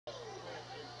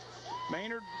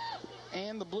Maynard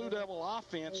and the Blue Devil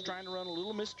offense trying to run a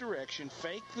little misdirection,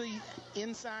 fake the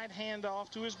inside handoff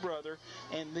to his brother,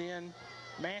 and then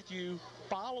Matthew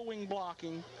following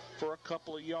blocking for a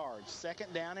couple of yards.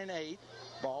 2nd down and 8.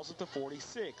 Ball's at the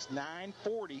 46.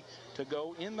 9:40 to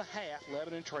go in the half.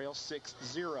 Lebanon trails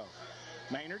 6-0.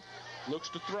 Maynard looks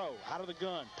to throw out of the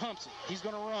gun, pumps it. He's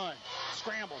going to run,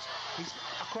 scrambles. He's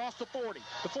across the 40,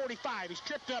 the 45. He's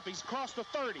tripped up. He's across the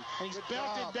 30, and he's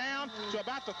belted down to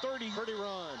about the 30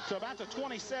 run to about the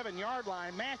 27-yard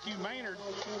line. Matthew Maynard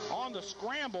on the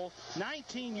scramble,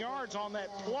 19 yards on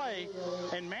that play,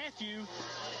 and Matthew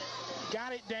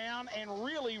got it down and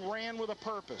really ran with a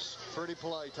purpose. Pretty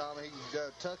play, Tommy. He's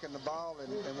tucking the ball,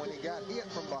 and when he got hit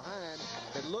from behind,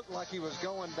 it looked like he was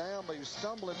going down, but he was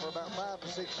stumbling for about 5 to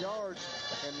 6 yards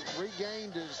and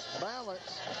regained his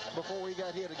balance before he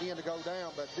got hit again to go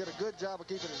down, but did a good job of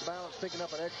keeping his balance, picking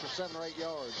up an extra 7 or 8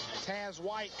 yards. Taz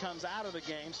White comes out of the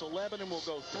game, so Lebanon will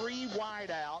go 3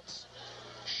 wide outs.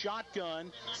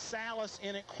 Shotgun, Salas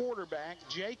in at quarterback.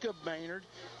 Jacob Maynard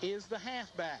is the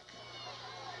halfback.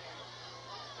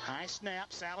 High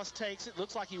snap, Salas takes it,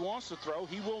 looks like he wants to throw,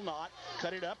 he will not.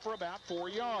 Cut it up for about 4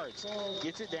 yards.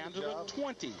 Gets it down to the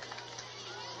 20.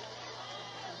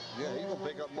 Yeah, he's going to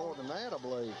pick up more than that, I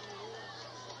believe.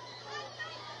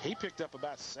 He picked up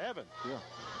about 7. Yeah.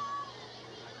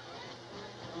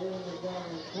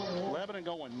 Lebanon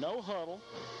going no huddle.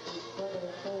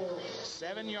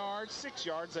 7 yards, 6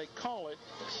 yards, they call it.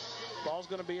 Ball's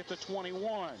going to be at the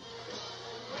 21.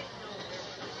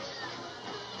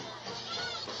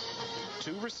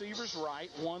 2 receivers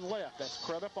right, 1 left. That's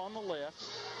Crudup on the left.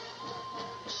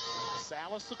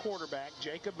 Salas the quarterback,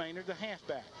 Jacob Maynard the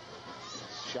halfback.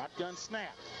 Shotgun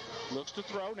snap. Looks to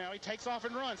throw. Now he takes off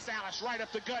and runs. Salas right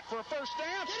up the gut for a first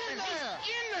down. Get in there!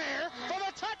 In there for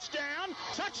the touchdown.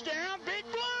 Touchdown, Big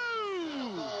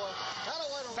Blue!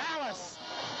 Salas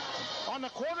on the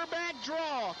quarterback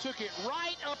draw. Took it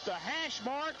right up the hash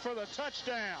mark for the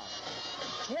touchdown.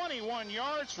 21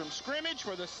 yards from scrimmage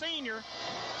for the senior.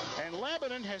 And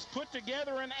Lebanon has put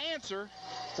together an answer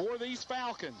for these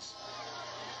Falcons.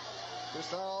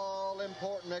 This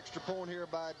all-important extra point here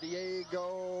by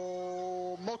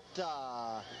Diego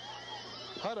Mota.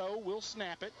 Hutto will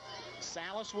snap it.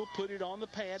 Salas will put it on the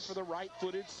pad for the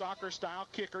right-footed soccer-style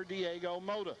kicker, Diego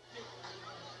Mota.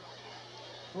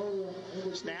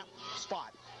 Snap,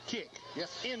 spot, kick.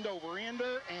 Yes. End over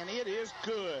ender, and it is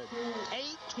good.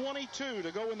 8:22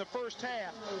 to go in the first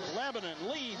half. Lebanon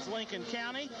leads Lincoln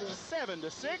County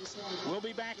 7-6. We'll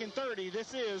be back in 30.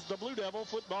 This is the Blue Devil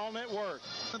Football Network.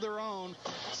 Their own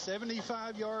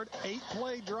 75-yard,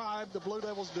 8-play drive. The Blue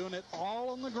Devils doing it all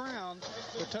on the ground.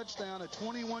 The touchdown, a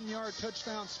 21-yard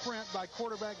touchdown sprint by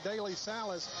quarterback Daley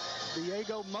Salas.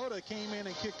 Diego Mota came in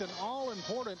and kicked an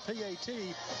all-important PAT.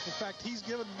 In fact, he's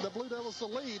given the Blue Devils the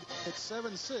lead. It's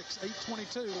 7-6,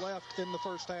 8:22 left in the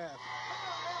first half.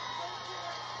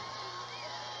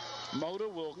 Mota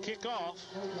will kick off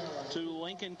to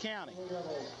Lincoln County.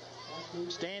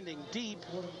 Standing deep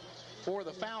for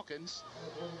the Falcons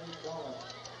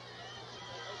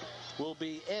will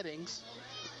be Eddings.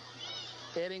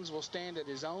 Eddings will stand at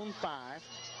his own 5.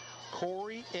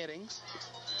 Corey Eddings.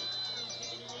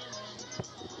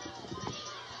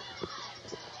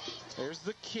 There's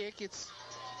the kick. It's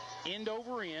end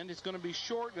over end. It's going to be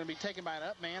short, going to be taken by an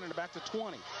up man at about the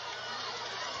 20.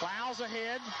 Plows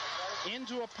ahead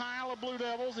into a pile of Blue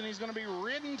Devils, and he's going to be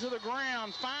ridden to the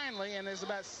ground finally, and there's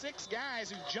about 6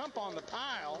 guys who jump on the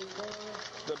pile.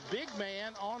 The big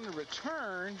man on the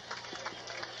return,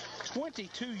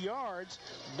 22 yards,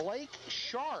 Blake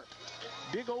Sharp.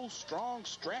 Big old strong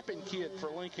strapping kid for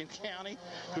Lincoln County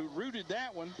who rooted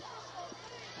that one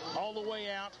all the way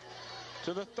out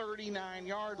to the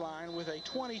 39-yard line with a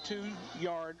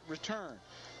 22-yard return.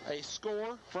 A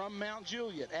score from Mount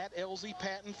Juliet at LZ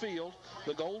Patton Field.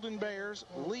 The Golden Bears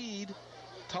lead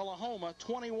Tullahoma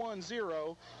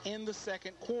 21-0 in the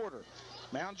second quarter.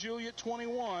 Mount Juliet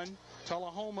 21,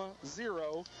 Tullahoma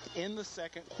 0 in the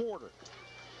second quarter.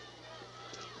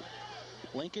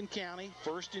 Lincoln County,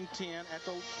 1st and 10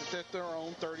 at their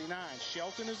own 39.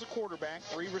 Shelton is the quarterback,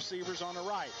 3 receivers on the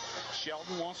right.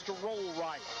 Shelton wants to roll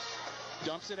right.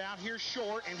 Dumps it out here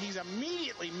short, and he's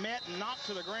immediately met and knocked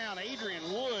to the ground. Adrian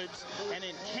Woods, and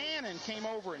then Cannon came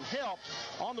over and helped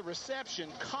on the reception.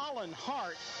 Colin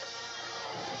Hart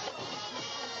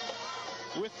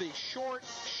with the short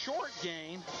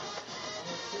gain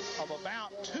of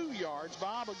about 2 yards.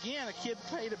 Bob, again, a kid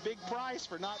paid a big price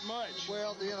for not much.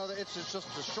 Well, you know, it's just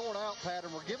a short out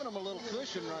pattern. We're giving them a little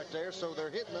cushion right there, so they're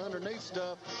hitting the underneath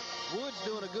stuff. Wood's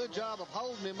doing a good job of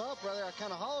holding him up right there,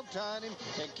 kind of hog tying him,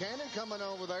 and Cannon coming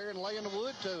over there and laying the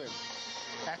wood to him.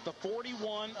 at the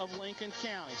 41 of Lincoln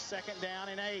County. 2nd down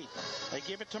and 8. They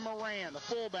give it to Moran, the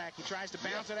fullback. He tries to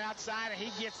bounce it outside, and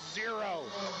he gets 0.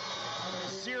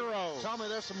 Tommy,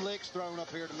 there's some licks thrown up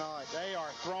here tonight. They are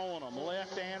throwing them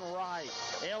left and right.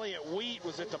 Elliott Wheat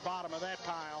was at the bottom of that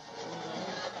pile.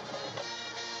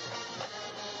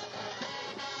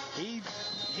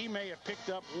 He may have picked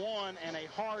up 1 and a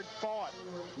hard-fought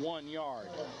 1 yard.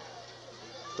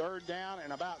 3rd down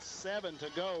and about 7 to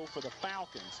go for the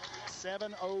Falcons.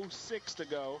 7:06 to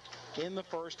go in the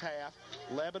first half.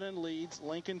 Lebanon leads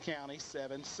Lincoln County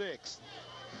 7-6.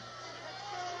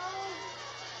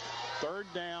 3rd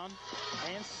down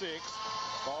and 6.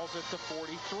 Ball's at the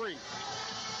 43.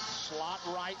 Slot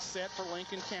right set for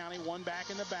Lincoln County. 1 back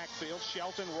in the backfield.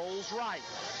 Shelton rolls right.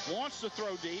 Wants to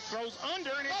throw deep. Throws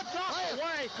under, and it's knocked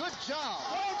away. Good job.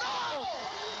 Oh, no!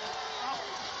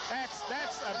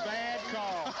 That's a bad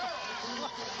call.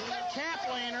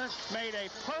 Kaplaner made a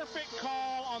perfect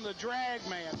call on the drag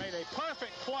man. Made a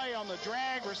perfect play on the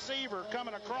drag receiver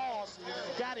coming across.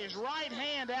 Got his right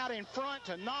hand out in front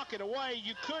to knock it away.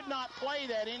 You could not play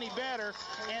that any better.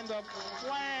 And the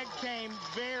flag came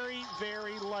very,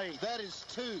 very late. That is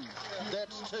 2.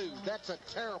 That's 2. That's a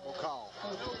terrible call.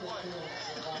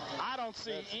 I don't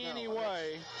see any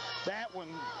way.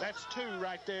 That's 2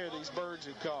 right there, these birds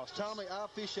have cost. Tommy, I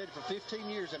officiated for 15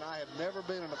 years, and I have never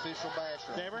been an official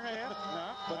basher. Never have?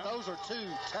 No. But those are 2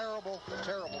 terrible,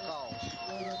 terrible calls.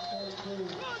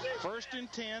 1st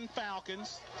and 10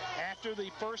 Falcons after the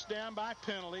first down by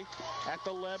penalty at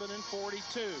the Lebanon 42.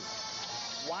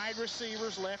 Wide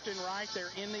receivers left and right.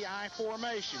 They're in the I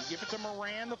formation. Give it to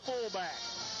Moran, the fullback.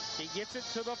 He gets it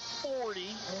to the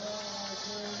 40.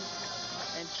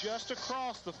 And just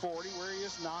across the 40 where he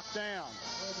is knocked down.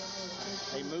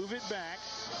 They move it back.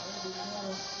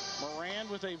 Moran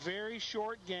with a very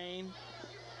short gain.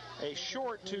 A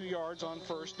short 2 yards on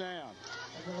 1st down.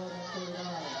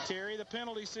 Terry, the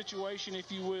penalty situation,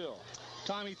 if you will.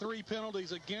 Tommy, 3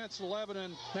 penalties against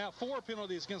Lebanon. Now 4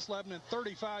 penalties against Lebanon,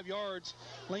 35 yards.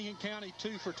 Lincoln County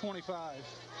 2 for 25.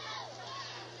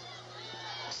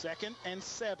 2nd and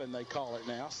 7, they call it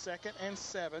now. 2nd and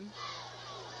 7.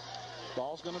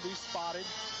 Ball's going to be spotted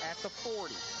at the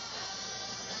 40.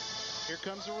 Here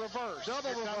comes a reverse. Here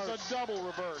comes a double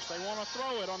reverse. They want to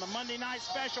throw it on the Monday night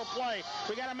special play.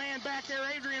 We got a man back there,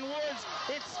 Adrian Woods.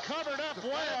 It's covered up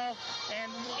well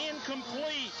and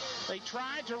incomplete. They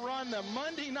tried to run the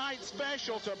Monday night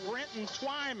special to Brenton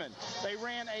Twyman. They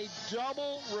ran a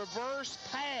double reverse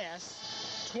pass.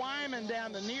 Twyman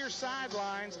down the near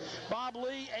sidelines. Bob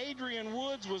Lee, Adrian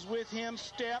Woods was with him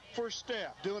step for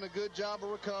step. Doing a good job of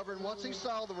recovering. Once he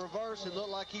saw the reverse, it looked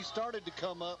like he started to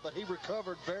come up, but he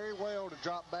recovered very well to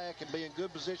drop back and be in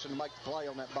good position to make the play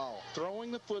on that ball.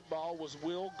 Throwing the football was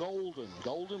Will Golden.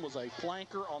 Golden was a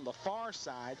flanker on the far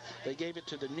side. They gave it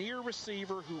to the near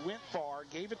receiver who went far,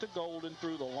 gave it to Golden,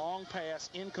 threw the long pass,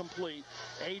 incomplete.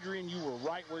 Adrian, you were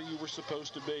right where you were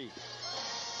supposed to be.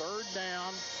 3rd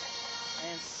down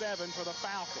and 7 for the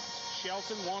Falcons.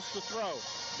 Shelton wants to throw.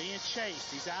 Being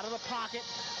chased. He's out of the pocket.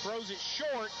 Throws it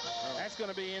short. That's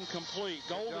going to be incomplete.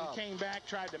 Golden came back,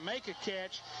 tried to make a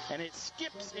catch, and it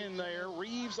skips in there.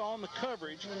 Reeves on the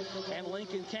coverage. And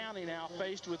Lincoln County now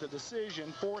faced with a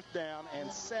decision. 4th down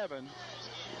and 7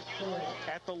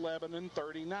 at the Lebanon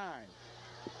 39.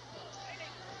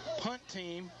 Punt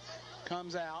team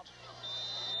comes out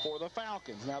for the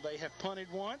Falcons. Now they have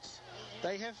punted once.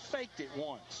 They have faked it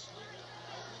once.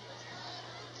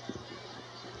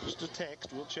 Just a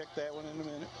text. We'll check that one in a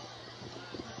minute.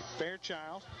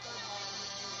 Fairchild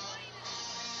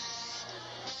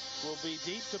will be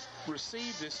deep to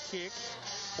receive this kick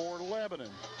for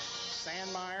Lebanon.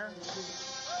 Sandmeyer,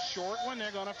 short one.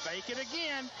 They're going to fake it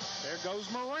again. There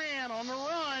goes Moran on the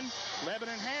run.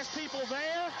 Lebanon has people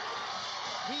there.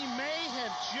 He may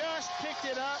have just picked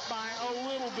it up by a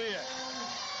little bit.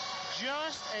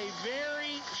 Just a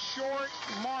very short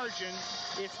margin.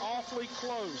 It's awfully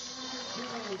close.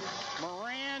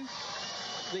 Moran,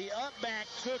 the up back,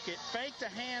 took it, faked a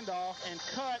handoff, and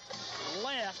cut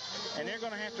left, and they're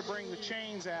going to have to bring the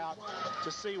chains out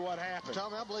to see what happens.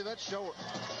 Tommy, I believe that's short.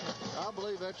 I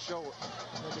believe that's short.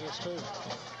 Maybe it's 2.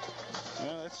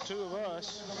 Well, that's 2 of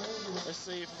us. Let's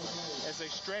see if, as they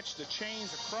stretch the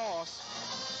chains across,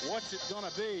 what's it going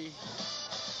to be?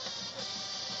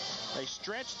 They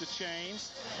stretch the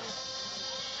chains,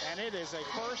 and it is a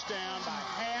 1st down by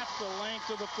half the length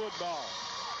of the football.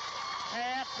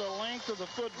 Half the length of the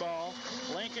football.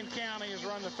 Lincoln County has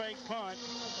run the fake punt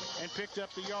and picked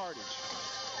up the yardage.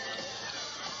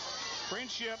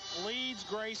 Friendship leads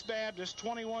Grace Baptist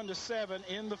 21-7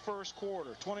 in the first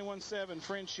quarter. 21-7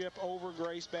 Friendship over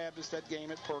Grace Baptist, that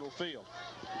game at Pirtle Field.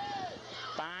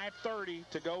 5:30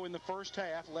 to go in the first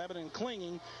half. Lebanon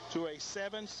clinging to a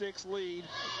 7-6 lead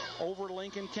over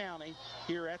Lincoln County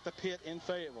here at the pit in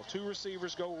Fayetteville. Two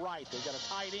receivers go right. They've got a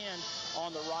tight end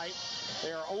on the right.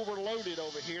 They are overloaded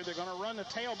over here. They're going to run the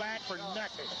tailback for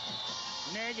nothing.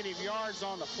 Negative yards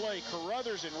on the play.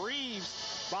 Carruthers and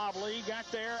Reeves, Bob Lee,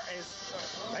 got there as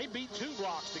they beat 2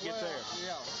 blocks to get there.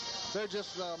 Yeah. They're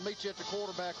just meet you at the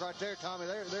quarterback right there, Tommy.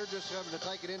 They're just having to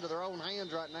take it into their own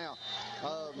hands right now.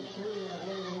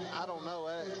 I don't know.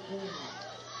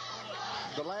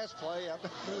 The last play,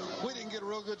 we didn't get a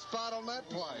real good spot on that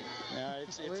play. Yeah,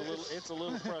 it's a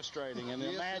little frustrating. And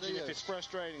yes, imagine if it's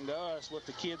frustrating to us what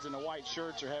the kids in the white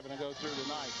shirts are having to go through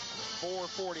tonight.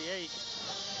 4:48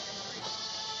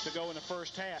 to go in the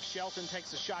first half. Shelton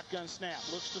takes a shotgun snap,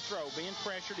 looks to throw, being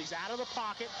pressured. He's out of the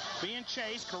pocket, being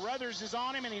chased. Carruthers is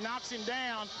on him, and he knocks him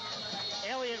down.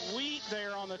 Elliott Wheat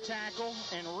there on the tackle,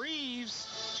 and Reeves,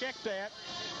 check that,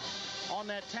 on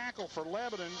that tackle for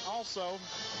Lebanon also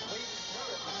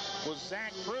was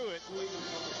Zach Pruitt.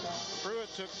 Pruitt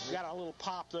got a little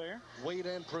pop there. Wheat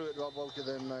and Pruitt, both of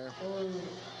them there.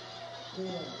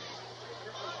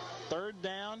 3rd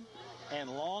down and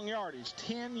long yardage.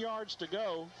 10 yards to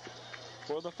go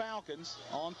for the Falcons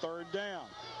on 3rd down.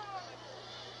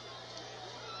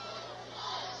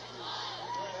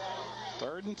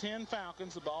 3rd and 10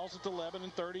 Falcons. The ball's at the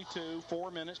Lebanon 32.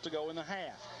 4 minutes to go in the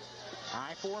half.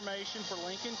 High formation for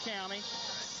Lincoln County.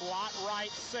 Slot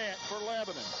right set for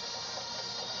Lebanon.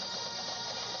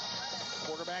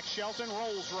 Quarterback Shelton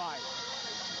rolls right.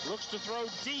 Looks to throw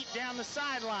deep down the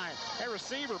sideline. That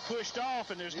receiver pushed off,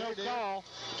 and there's no call.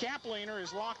 Kapliner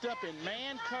is locked up in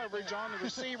man coverage on the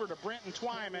receiver to Brenton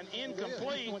Twyman.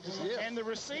 Incomplete. And the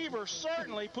receiver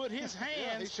certainly put his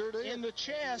hands in the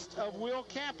chest of Will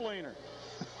Kapliner.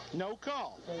 No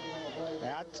call.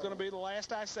 That's going to be the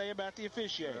last I say about the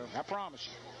officiating. I promise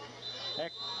you.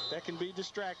 That can be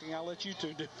distracting. I'll let you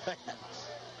two do that.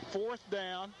 4th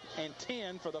down and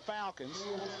 10 for the Falcons.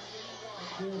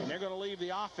 And they're going to leave the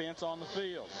offense on the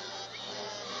field.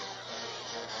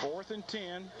 4th and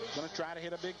 10. Going to try to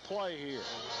hit a big play here.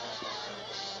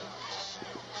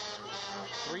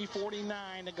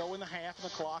 3:49 to go in the half, and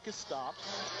the clock is stopped.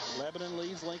 Lebanon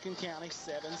leads Lincoln County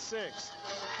 7-6.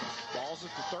 Ball's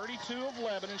at the 32 of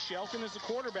Lebanon. Shelton is the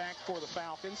quarterback for the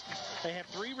Falcons. They have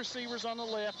 3 receivers on the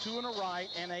left, 2 on the right,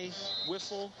 and a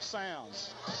whistle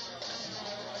sounds.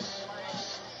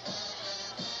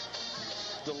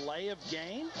 Delay of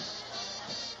game.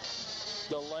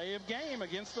 Delay of game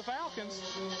against the Falcons.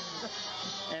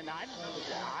 And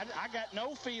I got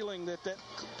no feeling that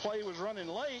play was running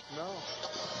late. No.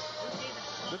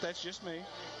 But that's just me.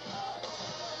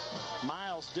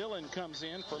 Miles Dillon comes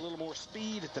in for a little more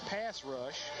speed at the pass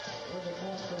rush.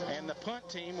 And the punt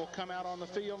team will come out on the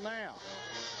field now.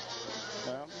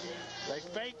 Well, they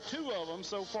faked 2 of them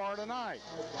so far tonight.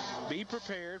 Be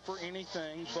prepared for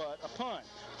anything but a punt.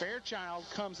 Fairchild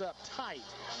comes up tight.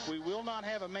 We will not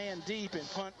have a man deep in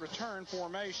punt return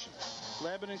formation.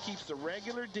 Lebanon keeps the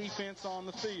regular defense on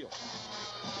the field.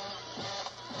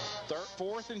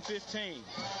 4th and 15.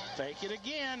 Fake it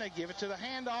again. They give it to the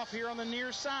handoff here on the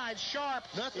near side. Sharp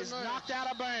is knocked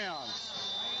out of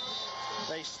bounds.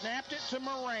 They snapped it to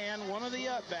Moran, one of the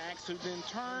upbacks, who then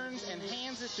turns and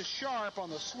hands it to Sharp on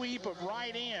the sweep of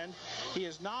right end. He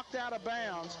is knocked out of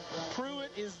bounds.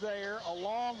 Pruitt is there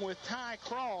along with Ty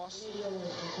Cross.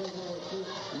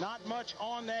 Not much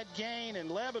on that gain,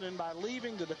 and Lebanon, by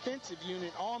leaving the defensive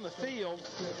unit on the field,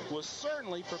 was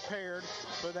certainly prepared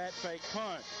for that fake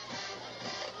punt.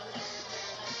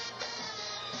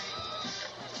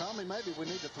 Tommy, maybe we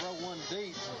need to throw one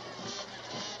deep.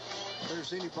 If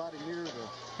there's anybody near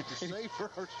the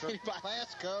receiver or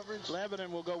pass coverage.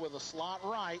 Lebanon will go with a slot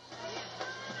right.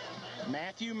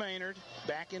 Matthew Maynard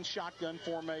back in shotgun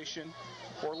formation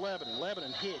for Lebanon.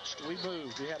 Lebanon hitched. We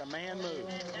moved. We had a man move.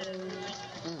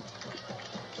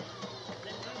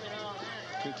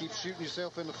 You keep shooting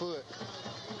yourself in the foot.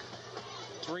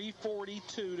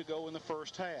 3:42 to go in the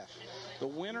first half. The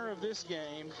winner of this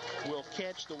game will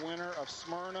catch the winner of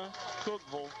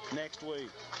Smyrna-Cookeville next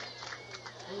week.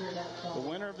 The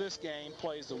winner of this game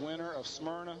plays the winner of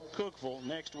Smyrna-Cookeville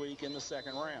next week in the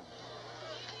 2nd round.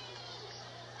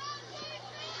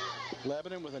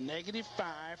 Lebanon with a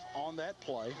 -5 on that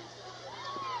play.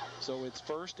 So it's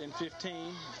 1st and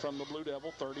 15 from the Blue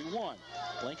Devil 31.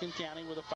 Lincoln County with a